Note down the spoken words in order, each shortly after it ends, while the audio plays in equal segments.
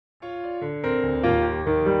My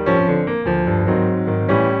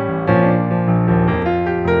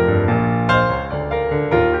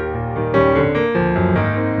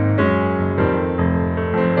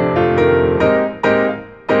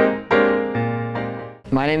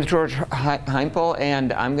name is George Heimpel,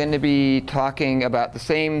 and I'm going to be talking about the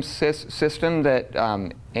same system that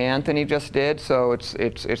Anthony just did. So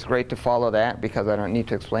it's great to follow that because I don't need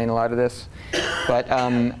to explain a lot of this. But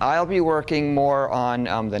I'll be working more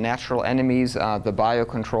on the natural enemies, the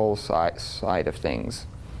biocontrol side of things.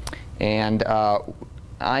 And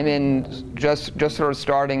I'm in just sort of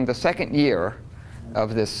starting the second year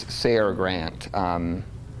of this SARE grant.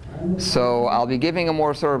 So I'll be giving a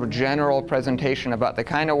more sort of general presentation about the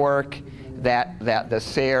kind of work that the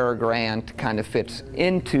SARE grant kind of fits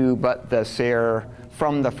into, but the SARE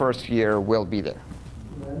from the first year will be there.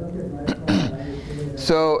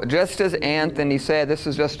 So just as Anthony said, this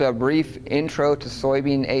is just a brief intro to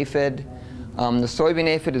soybean aphid. The soybean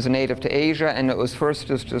aphid is native to Asia, and it was first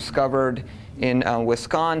discovered in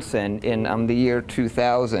Wisconsin in the year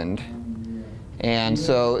 2000. And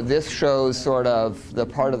so this shows sort of the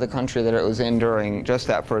part of the country that it was in during just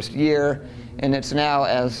that first year. And it's now,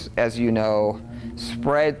 as you know,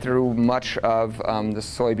 spread through much of the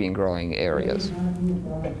soybean growing areas.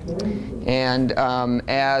 And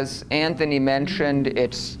as Anthony mentioned,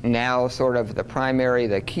 it's now sort of the primary,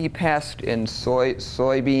 the key pest in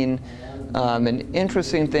soybean. An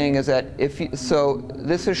interesting thing is that so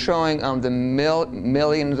this is showing the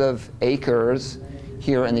millions of acres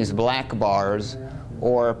here in these black bars,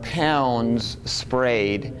 or pounds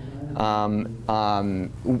sprayed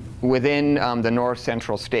within the north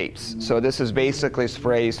central states. So this is basically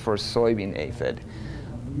sprays for soybean aphid.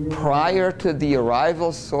 Prior to the arrival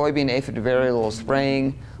of soybean aphid, very little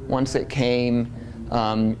spraying. Once it came,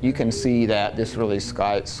 you can see that this really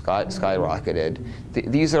skyrocketed.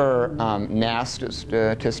 These are NAST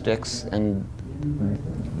statistics, and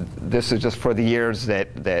this is just for the years that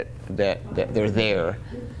they're there.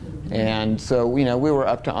 And so, you know, we were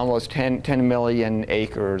up to almost 10 million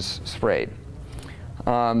acres sprayed.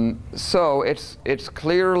 So it's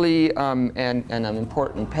clearly an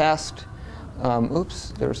important pest.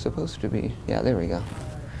 Oops, they're supposed to be. Yeah, there we go.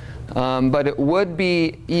 But it would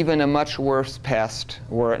be even a much worse pest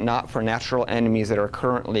were it not for natural enemies that are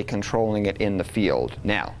currently controlling it in the field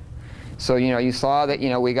now. So, you know, you saw that, you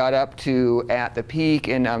know, we got up to, at the peak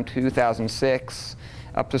in 2006,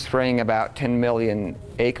 up to spraying about 10 million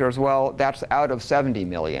acres. Well, that's out of 70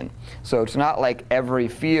 million. So it's not like every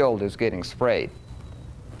field is getting sprayed.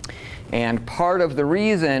 And part of the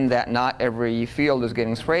reason that not every field is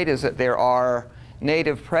getting sprayed is that there are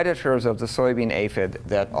native predators of the soybean aphid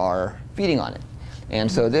that are feeding on it.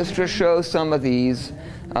 And so this just shows some of these.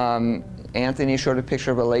 Anthony showed a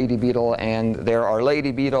picture of a lady beetle, and there are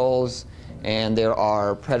lady beetles, and there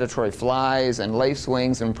are predatory flies and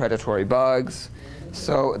lacewings and predatory bugs.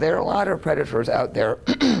 So there are a lot of predators out there,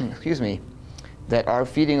 excuse me, that are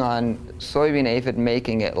feeding on soybean aphid,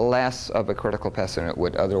 making it less of a critical pest than it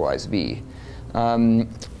would otherwise be.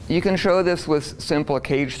 You can show this with simple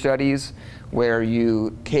cage studies, where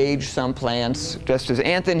you cage some plants, just as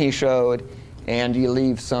Anthony showed, and you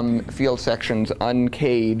leave some field sections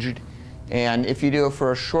uncaged. And if you do it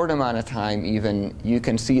for a short amount of time even, you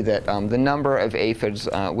can see that the number of aphids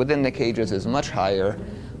within the cages is much higher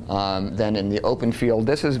than in the open field.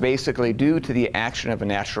 This is basically due to the action of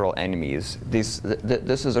natural enemies. This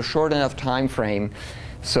is a short enough time frame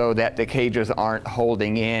so that the cages aren't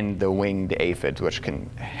holding in the winged aphids, which can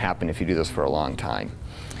happen if you do this for a long time.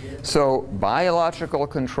 So biological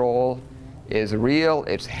control is real.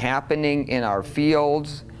 It's happening in our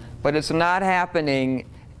fields, but it's not happening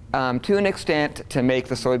to an extent to make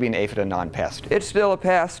the soybean aphid a non-pest. It's still a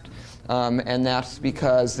pest, and that's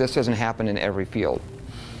because this doesn't happen in every field.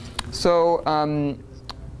 So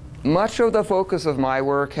much of the focus of my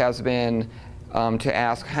work has been to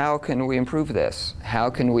ask, how can we improve this? How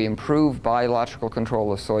can we improve biological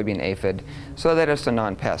control of soybean aphid so that it's a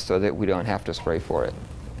non-pest, so that we don't have to spray for it?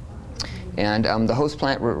 And the host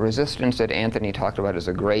plant resistance that Anthony talked about is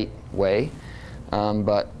a great way.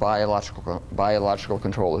 But biological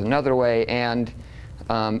control is another way, and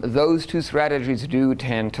those two strategies do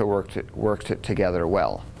tend to work together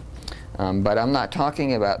well. But I'm not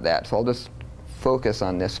talking about that, so I'll just focus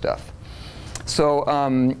on this stuff. So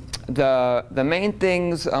the main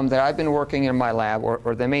things that I've been working in my lab,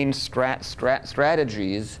 or the main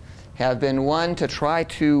strategies, have been, one, to try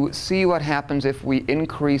to see what happens if we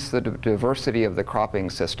increase the diversity of the cropping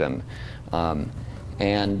system. So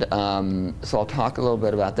I'll talk a little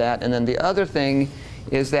bit about that. And then the other thing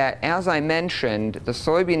is that, as I mentioned, the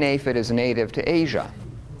soybean aphid is native to Asia.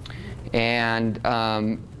 And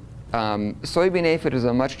soybean aphid is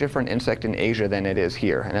a much different insect in Asia than it is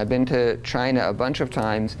here. And I've been to China a bunch of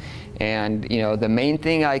times, and the main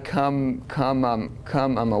thing I come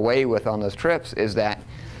away with on those trips is that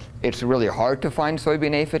it's really hard to find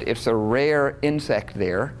soybean aphid. It's a rare insect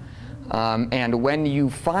there. And when you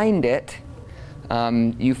find it,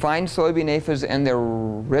 you find soybean aphids, and they're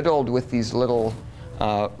riddled with these little,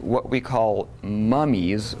 what we call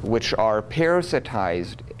mummies, which are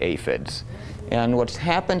parasitized aphids. And what's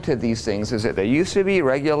happened to these things is that there used to be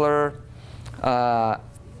regular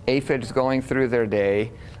aphids going through their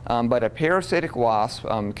day, but a parasitic wasp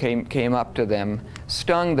came up to them,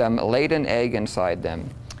 stung them, laid an egg inside them,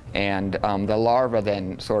 and the larva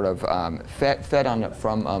then sort of fed on it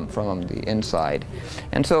from the inside.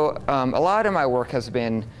 And so a lot of my work has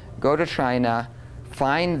been go to China,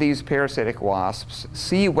 find these parasitic wasps,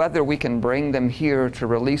 see whether we can bring them here to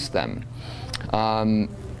release them.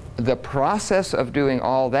 The process of doing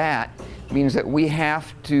all that means that we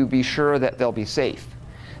have to be sure that they'll be safe.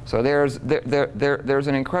 So there's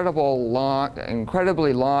an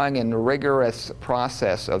incredibly long and rigorous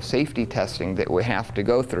process of safety testing that we have to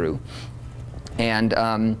go through.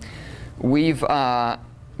 And we've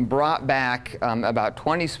brought back about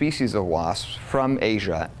 20 species of wasps from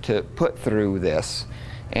Asia to put through this.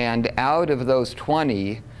 And out of those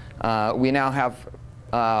 20, we now have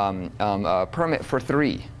a permit for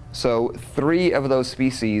 3. So 3 of those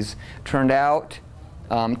species turned out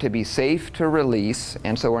to be safe to release,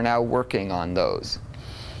 and so we're now working on those.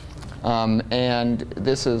 And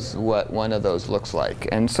this is what one of those looks like.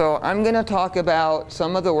 And so I'm going to talk about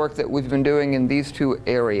some of the work that we've been doing in these 2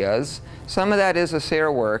 areas. Some of that is a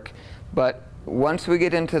SARE work, but once we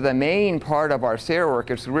get into the main part of our SARE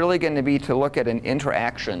work, it's really going to be to look at an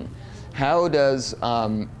interaction. How does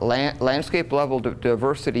landscape level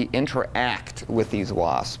diversity interact with these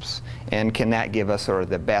wasps? And can that give us sort of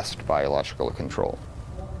the best biological control?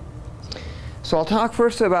 So I'll talk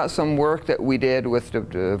first about some work that we did with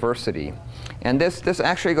diversity. And this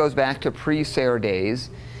actually goes back to pre-SARE days.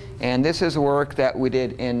 And this is work that we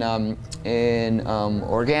did in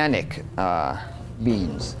organic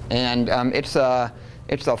beans. And it's a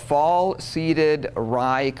fall seeded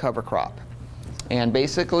rye cover crop. And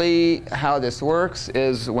basically how this works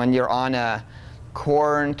is when you're on a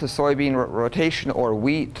corn to soybean rotation or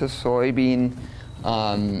wheat to soybean,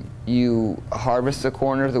 you harvest the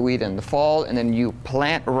corn or the wheat in the fall, and then you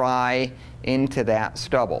plant rye into that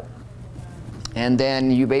stubble. And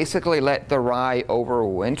then you basically let the rye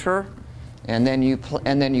overwinter, and then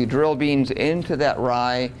you drill beans into that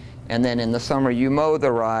rye, and then in the summer you mow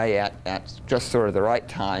the rye at just sort of the right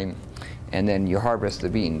time, and then you harvest the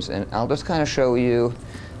beans. And I'll just kind of show you.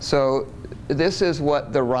 So this is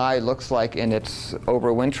what the rye looks like in its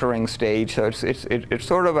overwintering stage. So it's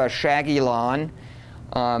sort of a shaggy lawn.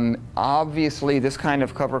 Obviously, this kind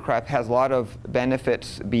of cover crop has a lot of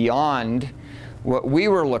benefits beyond what we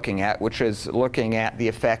were looking at, which is looking at the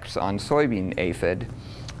effects on soybean aphid,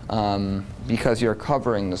 because you're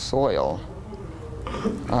covering the soil.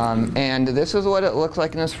 And this is what it looks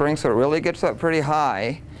like in the spring, so it really gets up pretty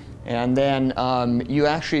high. And then you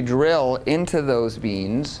actually drill into those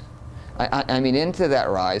beans, I mean into that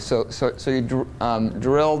rye. So you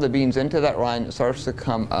drill the beans into that rye, and it starts to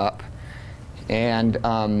come up. And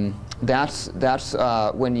that's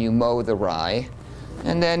when you mow the rye.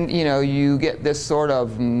 And then you get this sort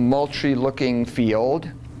of mulchy looking field.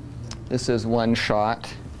 This is one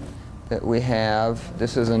shot that we have.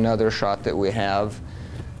 This is another shot that we have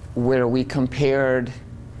where we compared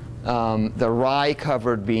the rye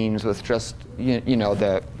covered beans with just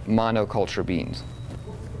the monoculture beans.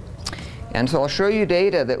 And so I'll show you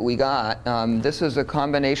data that we got. This is a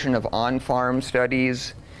combination of on-farm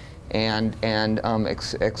studies and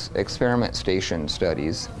experiment station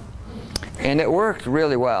studies. And it worked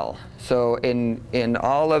really well. So in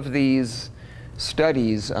all of these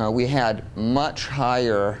studies, we had much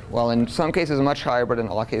higher, well, in some cases much higher, but in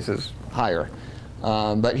all cases higher.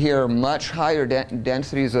 But here, much higher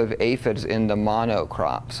densities of aphids in the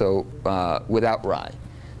monocrop, so without rye.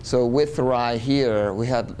 So with rye here, we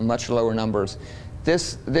had much lower numbers.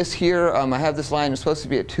 This here, I have this line, it's supposed to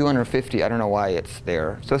be at 250. I don't know why it's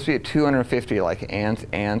there. It's supposed to be at 250, like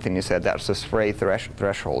Anthony said, that's the spray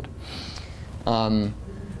threshold.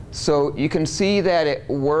 So you can see that it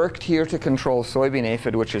worked here to control soybean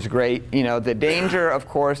aphid, which is great. The danger, of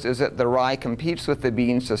course, is that the rye competes with the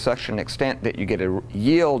beans to such an extent that you get a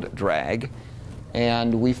yield drag.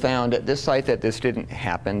 And we found at this site that this didn't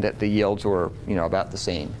happen, that the yields were about the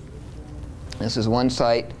same. This is one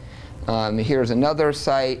site. Here's another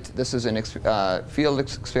site. This is a field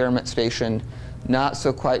experiment station. not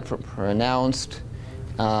so quite pronounced,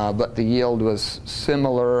 but the yield was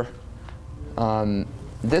similar.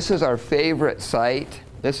 This is our favorite site.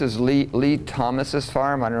 This is Lee Thomas's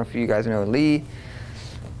farm. I don't know if you guys know Lee,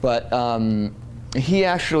 but he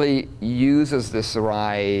actually uses this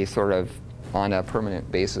rye sort of on a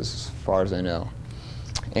permanent basis, as far as I know.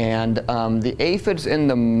 And the aphids in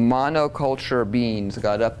the monoculture beans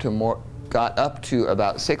got up to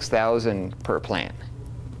about 6,000 per plant,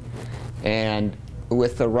 and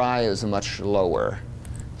with the rye is much lower.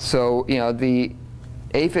 So the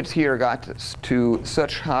aphids here got to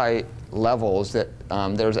such high levels that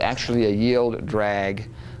there's actually a yield drag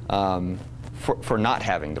for not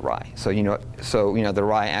having the rye. So the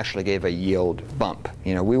rye actually gave a yield bump.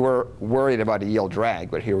 We were worried about a yield drag,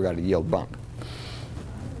 but here we got a yield bump.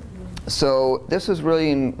 So this is really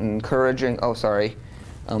encouraging. Oh, sorry.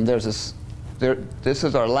 This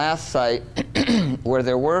is our last site where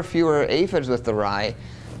there were fewer aphids with the rye,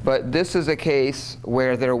 but this is a case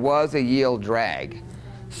where there was a yield drag.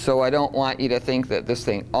 So I don't want you to think that this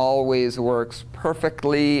thing always works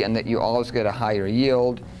perfectly and that you always get a higher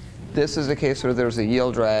yield. This is a case where there's a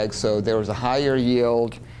yield drag, so there was a higher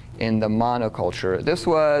yield in the monoculture. This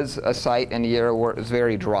was a site in a year where it was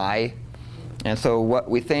very dry. And so what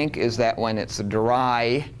we think is that when it's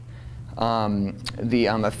dry,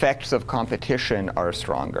 the effects of competition are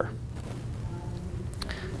stronger.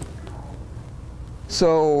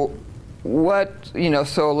 So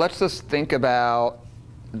so let's just think about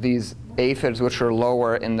these aphids which are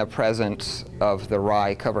lower in the presence of the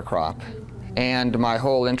rye cover crop. And my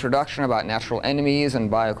whole introduction about natural enemies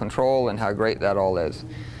and biocontrol and how great that all is.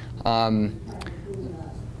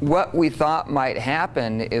 What we thought might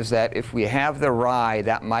happen is that if we have the rye,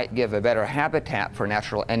 that might give a better habitat for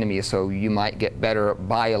natural enemies, so you might get better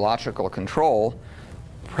biological control,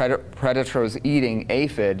 predators eating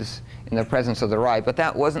aphids in the presence of the rye, but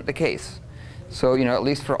that wasn't the case. So at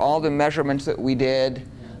least for all the measurements that we did,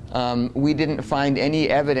 we didn't find any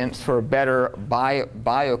evidence for better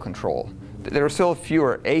biocontrol. There were still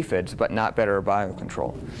fewer aphids, but not better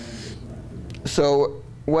biocontrol. So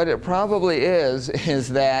what it probably is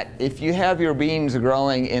that if you have your beans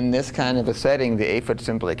growing in this kind of a setting, the aphids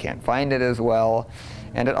simply can't find it as well.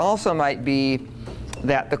 And it also might be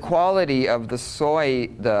that the quality of the soy,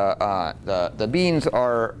 the beans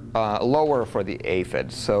are lower for the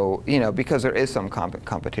aphids. So because there is some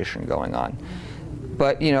competition going on.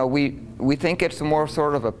 But we think it's more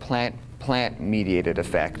sort of a plant-mediated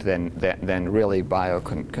effect than really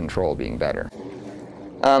biocontrol being better.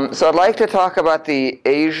 So I'd like to talk about the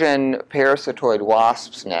Asian parasitoid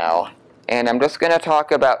wasps now, and I'm just going to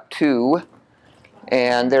talk about two,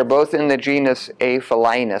 and they're both in the genus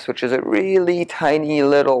Aphelinus, which is a really tiny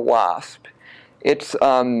little wasp. It's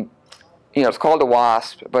it's called a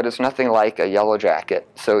wasp, but it's nothing like a yellow jacket.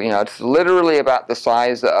 So it's literally about the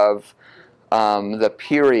size of the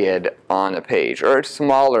period on a page, or it's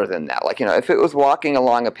smaller than that. Like if it was walking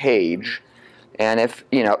along a page, and if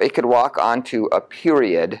it could walk onto a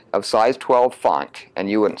period of size 12 font, and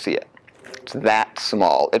you wouldn't see it. It's that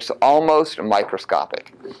small. It's almost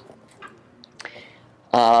microscopic.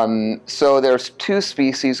 So there's two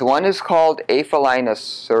species. One is called Aphelinus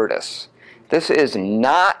certus. This is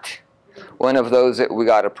not one of those that we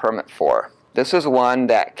got a permit for. This is one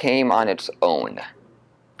that came on its own.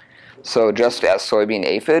 So just as soybean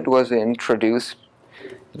aphid was introduced,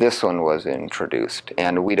 this one was introduced,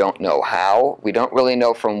 and we don't know how. We don't really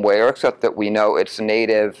know from where, except that we know it's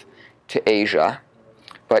native to Asia.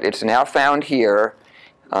 But it's now found here,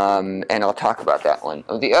 and I'll talk about that one.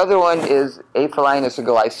 The other one is Aphelinus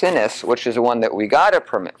glycinus, which is one that we got a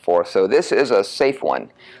permit for. So this is a safe one.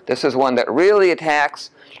 This is one that really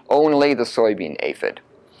attacks only the soybean aphid,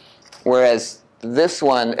 whereas this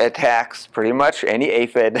one attacks pretty much any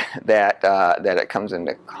aphid that it comes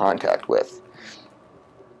into contact with.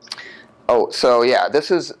 Oh, so yeah, this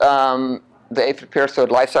is the aphid parasitoid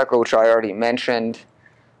life cycle, which I already mentioned.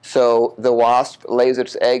 So the wasp lays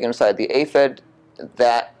its egg inside the aphid.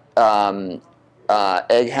 That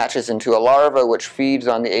egg hatches into a larva, which feeds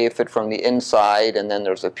on the aphid from the inside, and then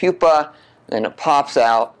there's a pupa, and it pops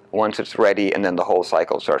out once it's ready, and then the whole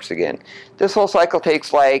cycle starts again. This whole cycle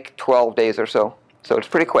takes like 12 days or so, so it's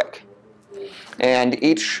pretty quick. And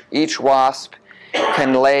each wasp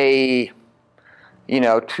can lay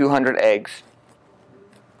 200 eggs.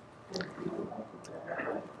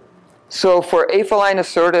 So for Aphelinus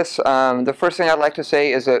certus, the first thing I'd like to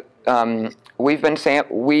say is that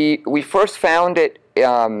we first found it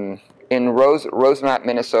in Rosemount,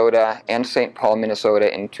 Minnesota, and St. Paul,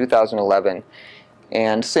 Minnesota in 2011.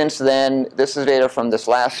 And since then, this is data from this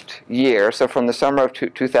last year, so from the summer of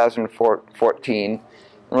 2014, and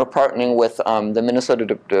we're partnering with the Minnesota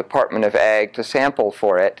Department of Ag to sample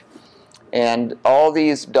for it. And all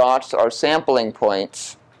these dots are sampling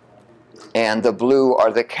points, and the blue are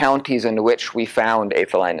the counties in which we found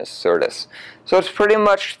Aphelinus syrtis. So it's pretty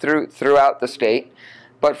much throughout the state,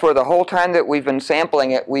 but for the whole time that we've been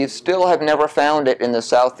sampling it, we still have never found it in the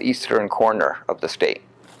southeastern corner of the state.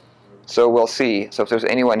 So we'll see. So if there's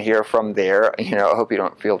anyone here from there, I hope you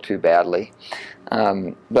don't feel too badly.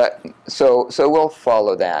 So we'll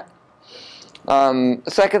follow that. The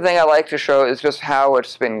second thing I like to show is just how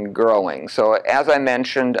it's been growing. So as I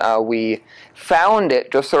mentioned, we found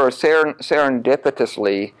it just sort of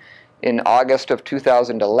serendipitously in August of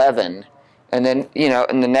 2011, and then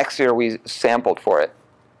in the next year we sampled for it.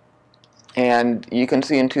 And you can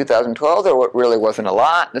see in 2012 there really wasn't a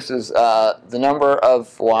lot. This is the number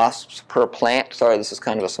of wasps per plant. Sorry, this is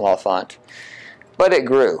kind of a small font, but it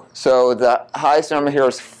grew. So the highest number here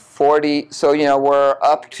is 40. So we're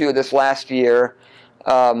up to this last year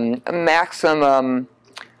a maximum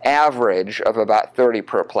average of about 30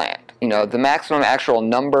 per plant. The maximum actual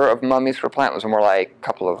number of mummies per plant was more like a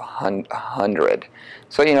couple of hundred.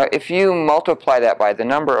 So if you multiply that by the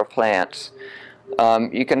number of plants,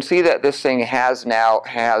 you can see that this thing has now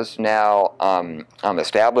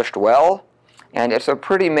established well, and it's a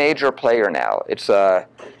pretty major player now. It's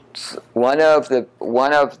one of the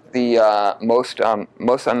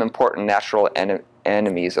most important natural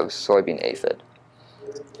enemies of soybean aphid.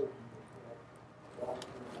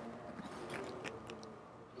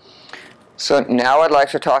 So now I'd like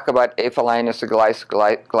to talk about Aphelinus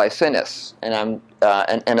glycinus, and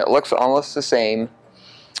it looks almost the same.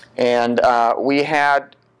 And we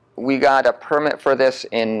got a permit for this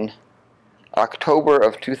in October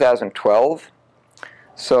of 2012.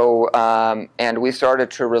 So and we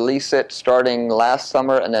started to release it starting last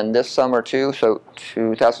summer and then this summer too. So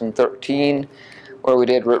 2013, where we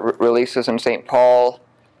did releases in St. Paul,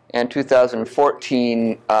 and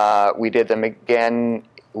 2014 we did them again.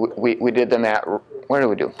 We did them at, where did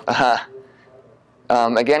we do?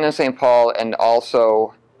 Again in St. Paul, and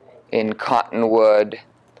also in Cottonwood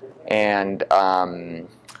and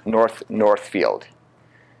Northfield.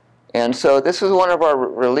 And so this is one of our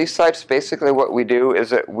release sites. Basically what we do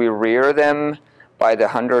is that we rear them by the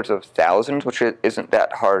hundreds of thousands, which isn't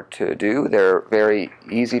that hard to do. They're very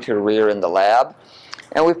easy to rear in the lab.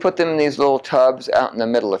 And we put them in these little tubs out in the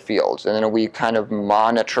middle of fields, and then we kind of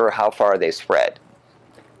monitor how far they spread.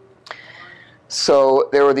 So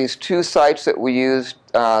there were these two sites that we used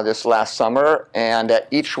this last summer, and at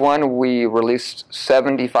each one we released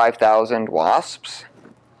 75,000 wasps.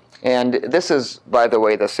 And this is, by the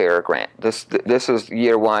way, the SARE grant. This is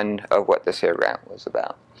year one of what the SARE grant was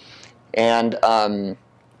about. And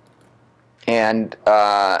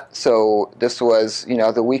so this was,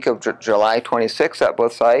 the week of July 26th at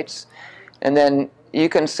both sites. And then you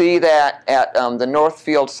can see that at the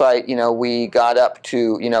Northfield site, we got up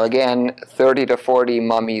to, again, 30 to 40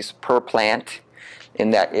 mummies per plant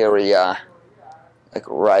in that area, like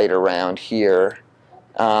right around here,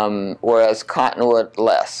 whereas Cottonwood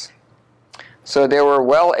less. So they were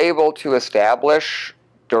well able to establish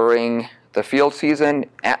during the field season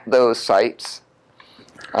at those sites.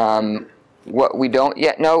 What we don't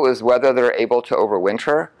yet know is whether they're able to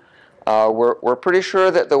overwinter. We're pretty sure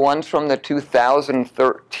that the ones from the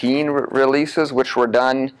 2013 releases, which were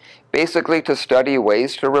done basically to study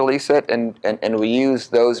ways to release it, and we use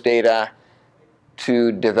those data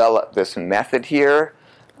to develop this method here.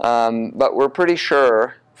 But we're pretty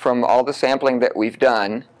sure from all the sampling that we've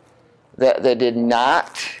done that they did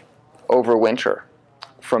not overwinter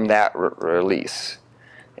from that release.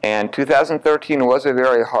 And 2013 was a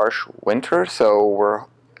very harsh winter, so we're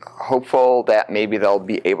hopeful that maybe they'll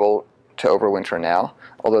be able to overwinter now,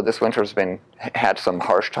 although this winter's had some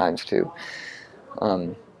harsh times too.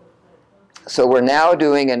 So we're now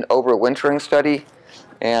doing an overwintering study,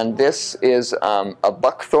 and this is a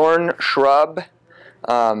buckthorn shrub,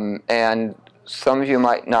 and some of you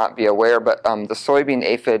might not be aware, but the soybean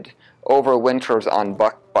aphid overwinters on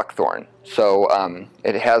buckthorn. So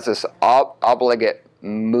it has this obligate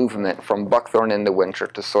movement from buckthorn in the winter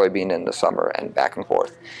to soybean in the summer and back and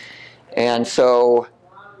forth. And so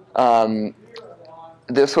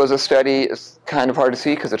this was a study. It's kind of hard to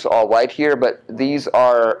see because it's all white here, but these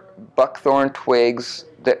are buckthorn twigs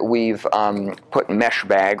that we've put mesh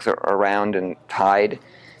bags around and tied,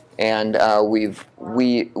 and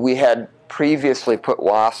we had previously put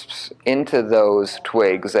wasps into those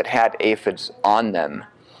twigs that had aphids on them.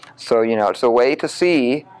 So it's a way to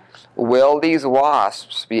see will these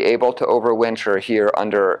wasps be able to overwinter here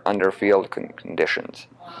under field conditions?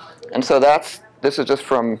 And so this is just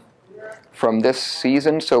from this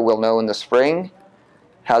season, so we'll know in the spring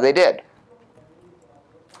how they did.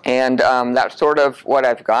 And that's sort of what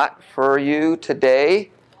I've got for you today.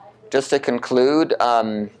 Just to conclude,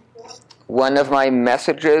 one of my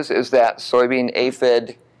messages is that soybean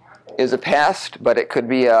aphid is a pest, but it could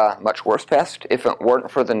be a much worse pest if it weren't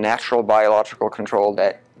for the natural biological control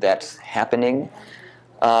that's happening.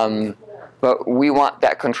 But we want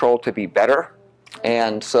that control to be better.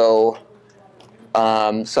 And so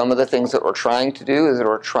some of the things that we're trying to do is that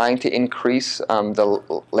we're trying to increase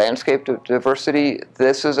the landscape diversity.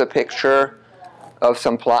 This is a picture of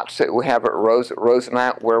some plots that we have at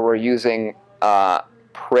Rosemount where we're using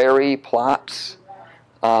prairie plots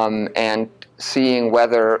and seeing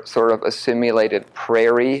whether sort of a simulated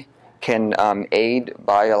prairie can aid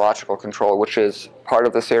biological control, which is part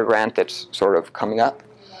of the SARE grant that's sort of coming up.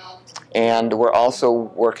 And we're also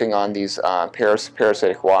working on these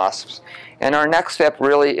parasitic wasps. And our next step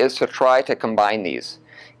really is to try to combine these.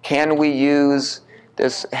 Can we use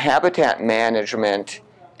this habitat management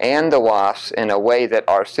and the wasps in a way that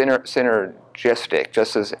are synergistic,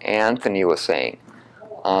 just as Anthony was saying?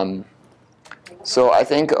 So I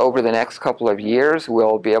think over the next couple of years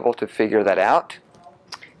we'll be able to figure that out.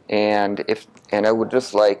 And I would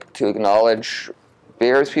just like to acknowledge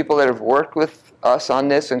various people that have worked with us on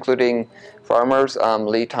this, including farmers,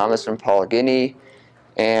 Lee Thomas and Paul Guinea.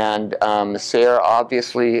 And SARE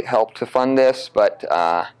obviously helped to fund this, but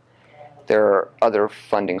there are other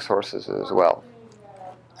funding sources as well.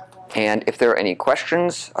 And if there are any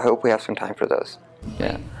questions, I hope we have some time for those.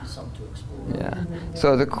 Yeah. Yeah.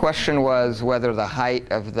 So the question was whether the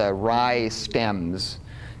height of the rye stems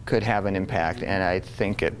could have an impact, and I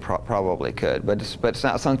think it probably could, but it's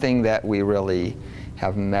not something that we really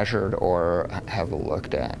have measured or have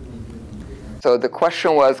looked at. So the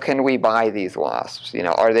question was, can we buy these wasps? You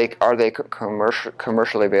know, are they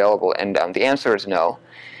commercially available? And the answer is no.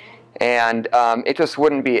 And it just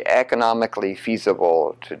wouldn't be economically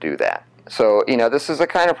feasible to do that. So, you know, this is the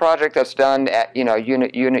kind of project that's done at, you know,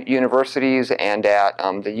 universities and at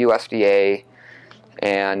the USDA.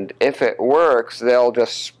 And if it works, they'll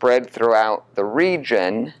just spread throughout the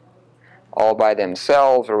region all by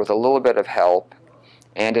themselves or with a little bit of help.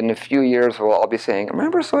 And in a few years, we'll all be saying,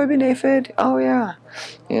 remember soybean aphid? Oh, yeah.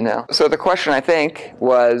 You know. So the question, I think,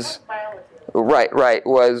 was,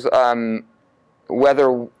 was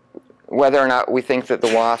whether or not we think that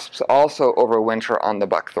the wasps also overwinter on the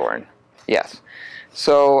buckthorn. Yes.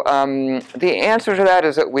 So the answer to that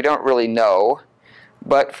is that we don't really know.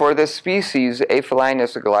 But for this species,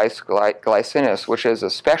 Aphelinus glycinus, which is a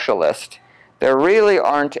specialist, there really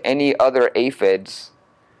aren't any other aphids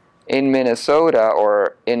in Minnesota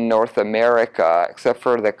or in North America, except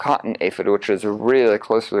for the cotton aphid, which is really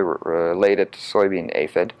closely related to soybean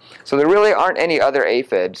aphid. So there really aren't any other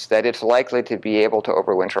aphids that it's likely to be able to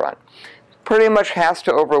overwinter on. Pretty much has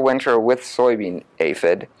to overwinter with soybean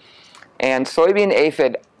aphid. And soybean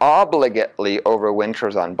aphid obligately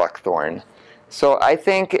overwinters on buckthorn. So I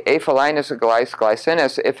think Aphelinus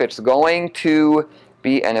glycinus, if it's going to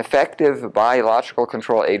be an effective biological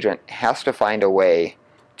control agent, has to find a way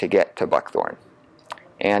to get to buckthorn.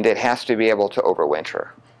 And it has to be able to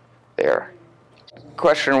overwinter there. The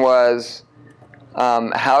question was,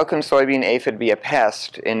 how can soybean aphid be a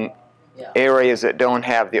pest in areas that don't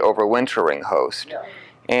have the overwintering host?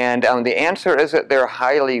 And the answer is that they're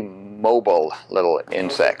highly mobile little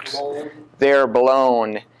insects. They're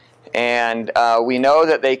blown, and we know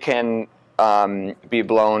that they can be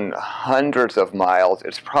blown hundreds of miles.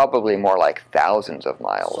 It's probably more like thousands of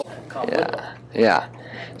miles. Yeah, yeah.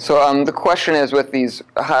 So the question is, with these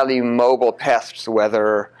highly mobile pests,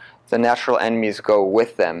 whether the natural enemies go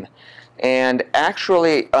with them. And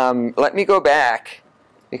actually, let me go back,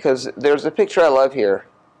 because there's a picture I love here.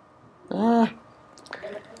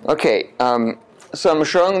 Okay, so I'm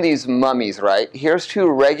showing these mummies, right? Here's two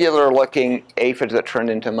regular-looking aphids that turned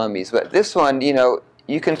into mummies. But this one, you know,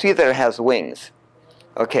 you can see that it has wings.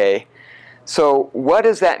 Okay, so what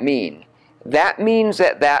does that mean? That means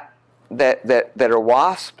that a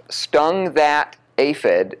wasp stung that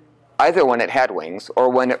aphid either when it had wings or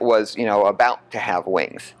when it was, you know, about to have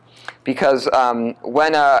wings. Because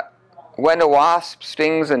when a wasp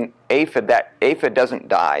stings an aphid, that aphid doesn't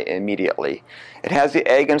die immediately. It has the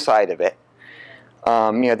egg inside of it.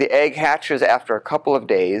 You know, the egg hatches after a couple of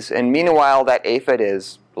days, and meanwhile that aphid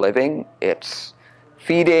is living, it's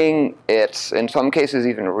feeding, it's in some cases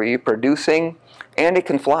even reproducing, and it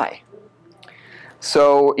can fly.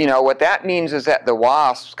 So, you know, what that means is that the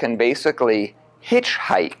wasps can basically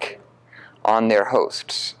hitchhike on their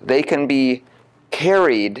hosts. They can be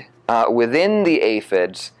carried within the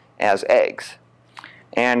aphids as eggs.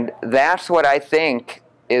 And that's what I think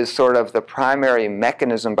is sort of the primary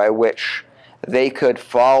mechanism by which they could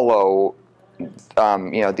follow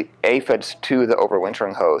the aphids to the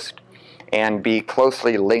overwintering host and be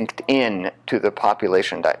closely linked in to the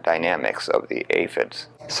population dynamics of the aphids.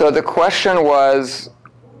 So the question was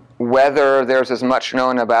whether there's as much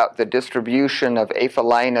known about the distribution of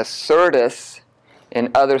Aphelinus surdus in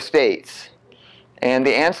other states. And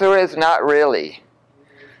the answer is not really.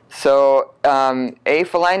 So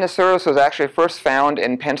Aphelinus surdus was actually first found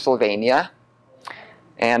in Pennsylvania.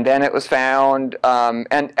 And then it was found, and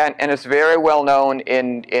it's very well known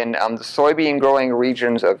in the soybean growing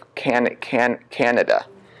regions of Canada.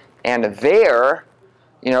 And there,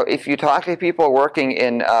 if you talk to people working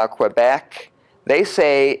in Quebec, they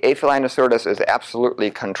say Aphelinus surdus is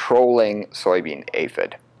absolutely controlling soybean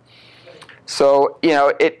aphid. So,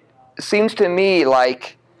 it seems to me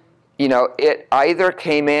like, it either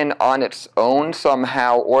came in on its own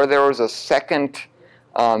somehow, or there was a second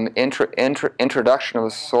introduction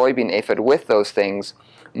of soybean aphid with those things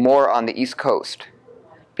more on the East Coast,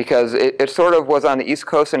 because it sort of was on the East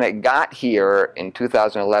Coast and it got here in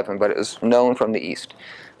 2011, but it was known from the East.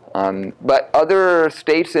 But other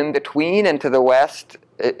states in between and to the West,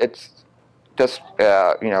 it's just,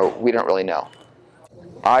 we don't really know.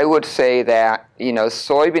 I would say that,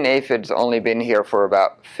 soybean aphid's only been here for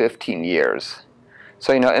about 15 years.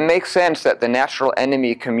 So, it makes sense that the natural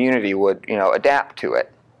enemy community would, adapt to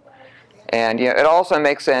it. And, it also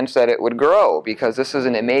makes sense that it would grow because this is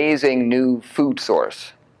an amazing new food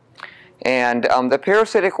source. And the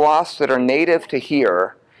parasitic wasps that are native to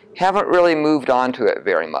here haven't really moved on to it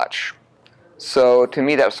very much. So, to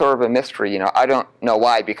me, that's sort of a mystery. I don't know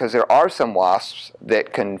why, because there are some wasps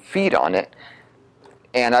that can feed on it,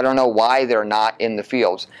 and I don't know why they're not in the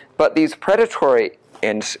fields. But these predatory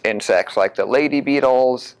insects like the lady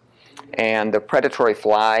beetles and the predatory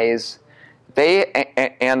flies,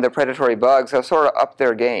 and the predatory bugs have sort of upped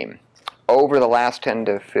their game over the last 10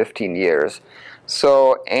 to 15 years.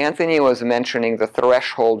 So Anthony was mentioning the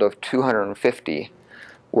threshold of 250,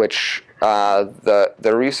 which the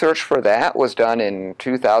research for that was done in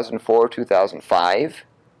 2004, 2005,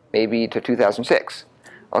 maybe to 2006.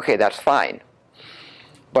 Okay, that's fine.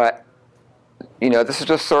 But this is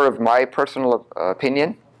just sort of my personal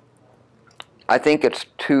opinion. I think it's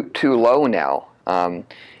too low now,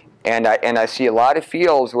 and I see a lot of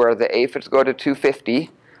fields where the aphids go to 250,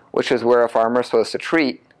 which is where a farmer is supposed to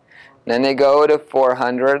treat. Then they go to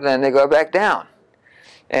 400, then they go back down.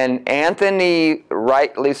 And Anthony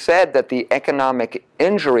rightly said that the economic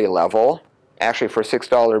injury level, actually for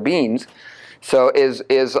 $6 beans, so is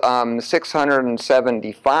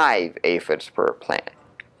 675 aphids per plant.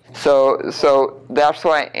 So that's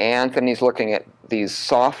why Anthony's looking at these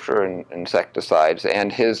softer insecticides,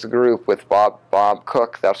 and his group with Bob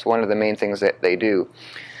Cook, that's one of the main things that they do.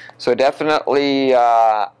 So definitely,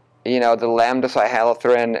 the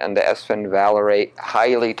lambda-cyhalothrin and the S-phenvalerate,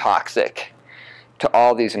 highly toxic to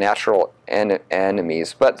all these natural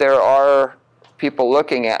enemies. But there are people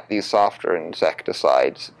looking at these softer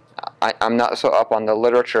insecticides. I'm not so up on the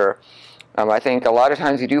literature. I think a lot of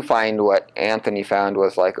times you do find what Anthony found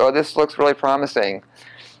was like, oh, this looks really promising,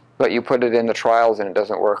 but you put it in the trials and it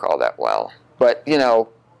doesn't work all that well. But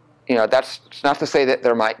that's not to say that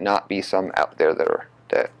there might not be some out there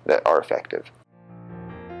that are effective.